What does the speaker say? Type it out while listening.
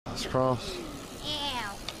Fingers crossed.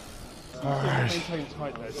 Alright.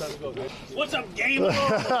 What's up, gamer?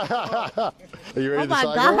 Are you ready Oh to my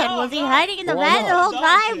cycle? God, was he hiding in the van the whole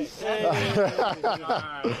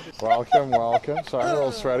time? Welcome, welcome. Sorry, I'm a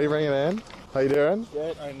little sweaty. Bring it in. How you doing?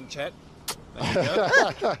 Good. I'm Chet.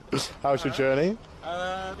 How's your journey?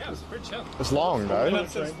 Yeah, it was pretty chill. It's long, though.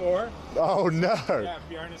 Minutes since 4. Oh, no. Yeah,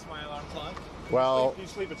 Bjorn is my alarm clock. Well, Did you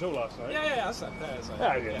sleep at all last night? Yeah, I slept.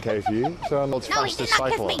 okay for you. So I'm not No, he fastest did not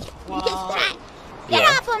kiss cycler. me. He kissed Chet. Get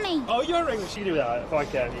off of me. Oh, you're English. You do that. If I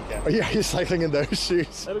can, you can. Oh, yeah, you're cycling in those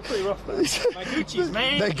shoes. They look pretty rough, man. My Gucci's,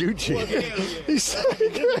 man. They're Gucci. Yeah. He's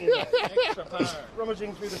cycling. Extra power.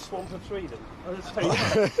 Rummaging through the swamp of Sweden. I'll just tell you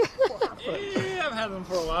that. Yeah, I've had them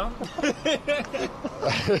for a while.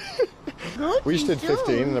 We just did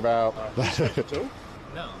 15 in about...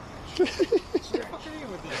 No.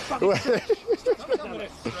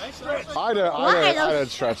 I don't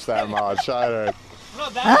stretch that much. I don't.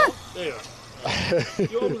 Not that. There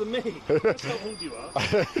you're older than me. That's how old you are.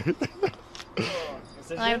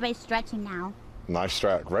 Well, everybody's stretching now. Nice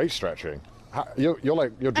stretch. Great stretching. Your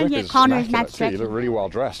drip yet is Connor's not immaculate too. You stretching. look really well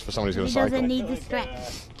dressed for somebody who's He going to doesn't cycle. need the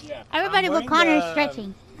stretch. Yeah. Everybody I'm but wearing Connor's the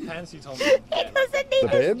stretching. Pants you told me. He doesn't need The the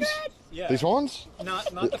bibs? stretch. Yeah. These ones? Not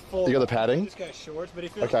the full. You got the padding? I just got shorts, but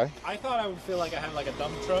if it, Okay. I thought I would feel like I had like a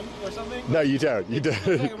dump trunk or something. No, you don't. You It's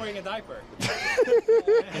don't. like I'm wearing a diaper.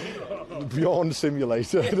 Beyond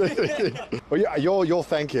simulator. Well, yeah, you'll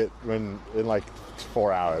thank it when in like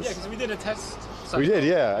 4 hours. Yeah, because we did a test. We did,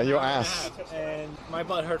 yeah, and your Hour and a ass. half, and my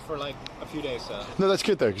butt hurt for like a few days. So No, that's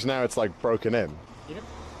good though, because now it's like broken in. you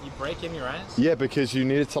break in your ass. Yeah, because you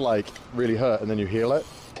need it to like really hurt, and then you heal it,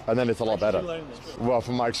 and then it's a lot How did better. you learn this? Well,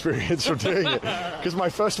 from my experience of doing it, because my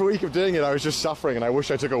first week of doing it, I was just suffering, and I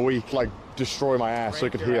wish I took a week to like destroy my ass so it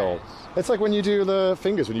Break could your heal. ass. It's like when you do the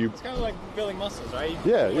fingers when you, It's kind of like building muscles, right?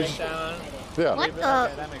 Yeah, You you break just- down. yeah. What Okay, the?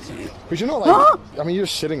 that makes sense. Because you're not like, I mean, you're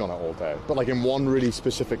just sitting on it all day, but like in one really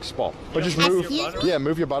specific spot. But just move, Excuse me? yeah,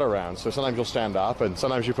 move your butt around. So sometimes you'll stand up, and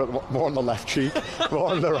sometimes you put more on the left cheek, more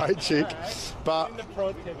on the right cheek. But The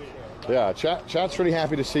pro tip here. yeah, Chat's really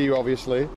happy to see you, obviously.